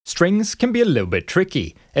strings can be a little bit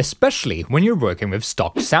tricky, especially when you're working with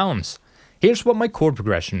stock sounds. Here's what my chord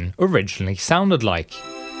progression originally sounded like.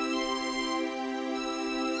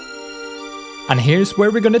 And here's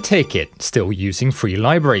where we're gonna take it, still using free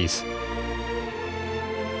libraries.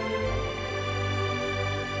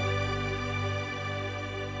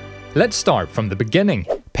 Let's start from the beginning.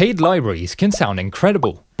 Paid libraries can sound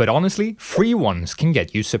incredible, but honestly, free ones can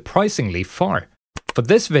get you surprisingly far. For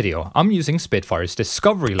this video, I'm using Spitfire's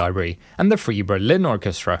Discovery library and the Free Berlin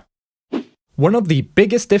Orchestra. One of the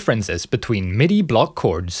biggest differences between MIDI block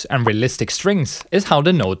chords and realistic strings is how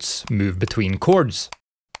the notes move between chords.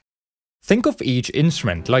 Think of each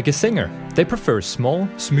instrument like a singer. They prefer small,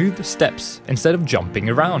 smooth steps instead of jumping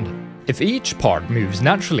around. If each part moves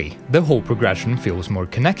naturally, the whole progression feels more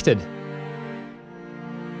connected.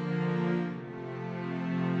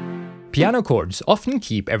 Piano chords often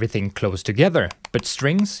keep everything close together, but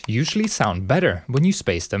strings usually sound better when you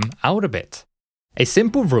space them out a bit. A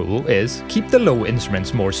simple rule is keep the low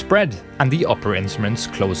instruments more spread and the upper instruments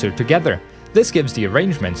closer together. This gives the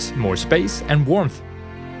arrangements more space and warmth.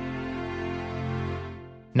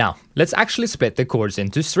 Now, let's actually split the chords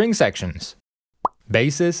into string sections.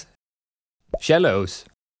 Basses, cellos,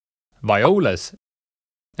 violas,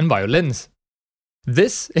 and violins.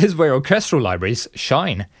 This is where orchestral libraries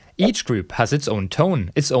shine. Each group has its own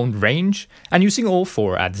tone, its own range, and using all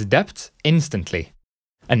four adds depth instantly.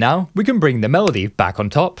 And now we can bring the melody back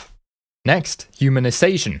on top. Next,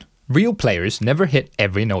 humanization. Real players never hit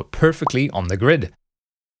every note perfectly on the grid.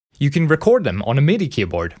 You can record them on a MIDI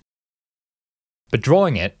keyboard, but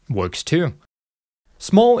drawing it works too.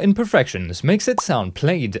 Small imperfections makes it sound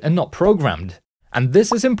played and not programmed. And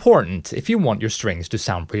this is important if you want your strings to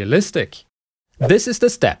sound realistic. This is the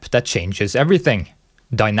step that changes everything.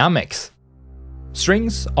 Dynamics.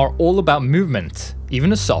 Strings are all about movement.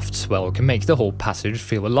 Even a soft swell can make the whole passage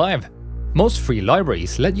feel alive. Most free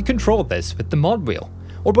libraries let you control this with the mod wheel,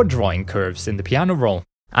 or by drawing curves in the piano roll.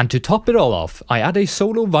 And to top it all off, I add a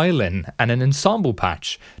solo violin and an ensemble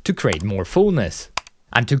patch to create more fullness.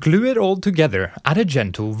 And to glue it all together, add a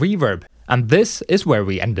gentle reverb. And this is where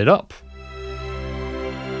we ended up.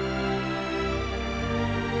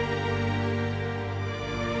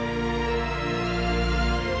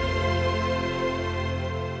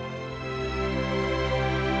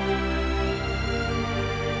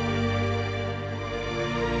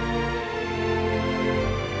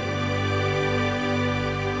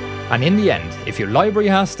 And in the end, if your library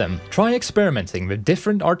has them, try experimenting with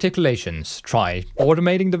different articulations, try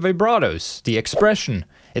automating the vibratos, the expression.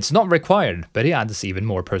 It's not required, but it adds even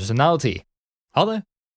more personality. Ha det!